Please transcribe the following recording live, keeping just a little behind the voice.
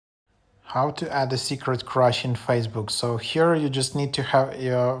How to add a secret crush in Facebook. So here you just need to have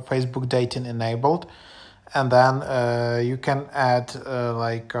your Facebook dating enabled, and then you can add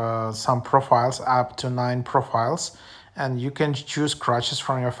some profiles, up to 9 profiles, and you can choose crushes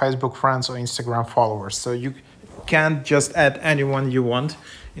from your Facebook friends or Instagram followers. So you can't just add anyone you want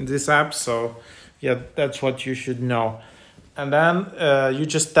in this app. So yeah, that's what you should know. And then you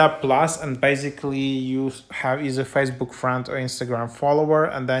just tap plus, and basically you have either Facebook friend or Instagram follower,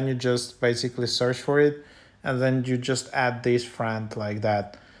 and then you just basically search for it, and then you just add this friend like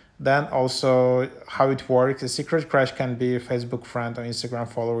that. Then also how it works, a secret crush can be a Facebook friend or Instagram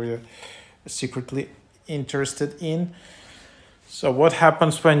follower you're secretly interested in. So what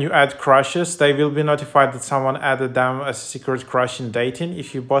happens when you add crushes? They will be notified that someone added them as a secret crush in dating.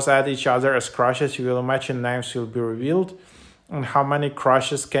 If you both add each other as crushes, you will imagine names will be revealed. And how many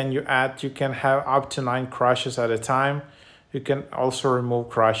crushes can you add? You can have up to 9 crushes at a time. You can also remove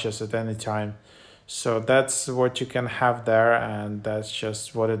crushes at any time. So that's what you can have there, and that's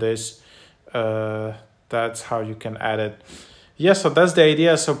just what it is. That's how you can add it. Yeah, so that's the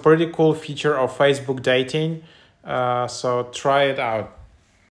idea. So pretty cool feature of Facebook dating. So try it out.